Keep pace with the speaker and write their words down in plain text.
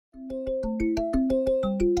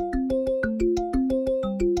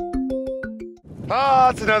Ah,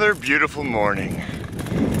 it's another beautiful morning.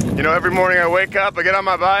 You know, every morning I wake up, I get on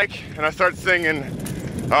my bike, and I start singing,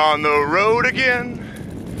 "On the road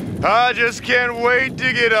again. I just can't wait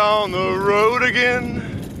to get on the road again.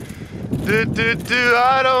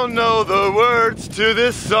 I don't know the words to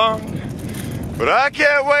this song, but I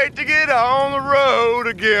can't wait to get on the road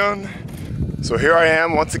again." So here I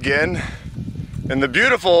am once again in the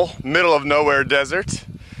beautiful middle of nowhere desert.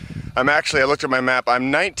 I looked at my map,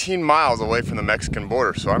 I'm 19 miles away from the Mexican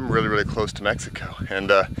border, so I'm really, really close to Mexico. And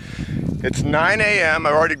it's 9 a.m.,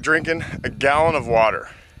 I'm already drinking a gallon of water.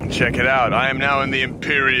 Check it out, I am now in the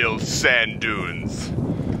Imperial Sand Dunes.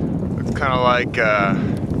 Looks kind of like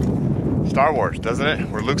Star Wars, doesn't it?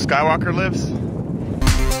 Where Luke Skywalker lives.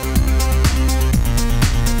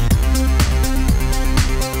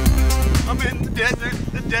 I'm in the desert,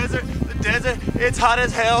 the desert, the desert. It's hot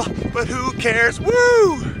as hell, but who cares?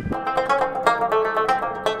 Woo!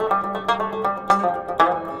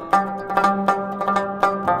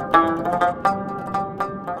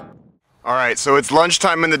 Alright, so it's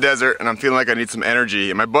lunchtime in the desert and I'm feeling like I need some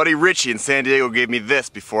energy. And my buddy Richie in San Diego gave me this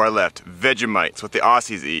before I left. Vegemite, it's what the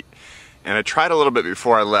Aussies eat. And I tried a little bit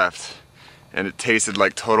before I left and it tasted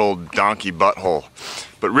like total donkey butthole.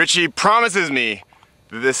 But Richie promises me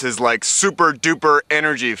that this is like super duper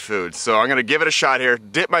energy food. So I'm gonna give it a shot here,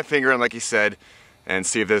 dip my finger in like he said, and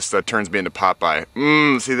see if this turns me into Popeye.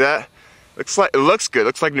 See that? It looks good,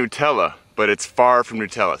 looks like Nutella, but it's far from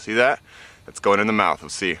Nutella. See that? It's going in the mouth, we'll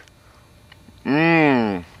see.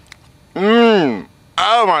 Oh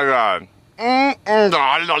my God.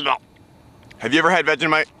 Have you ever had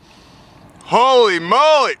Vegemite? Holy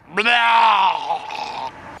moly!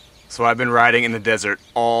 So I've been riding in the desert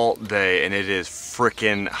all day and it is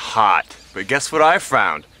freaking hot. But guess what I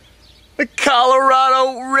found? The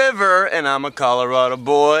Colorado River, and I'm a Colorado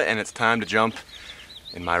boy and it's time to jump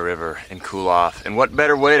in my river and cool off. And what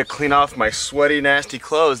better way to clean off my sweaty, nasty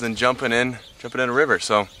clothes than jumping in a river.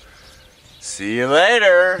 So see you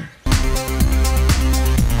later.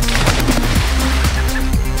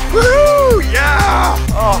 Woohoo! Yeah!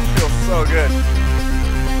 Oh, it feels so good.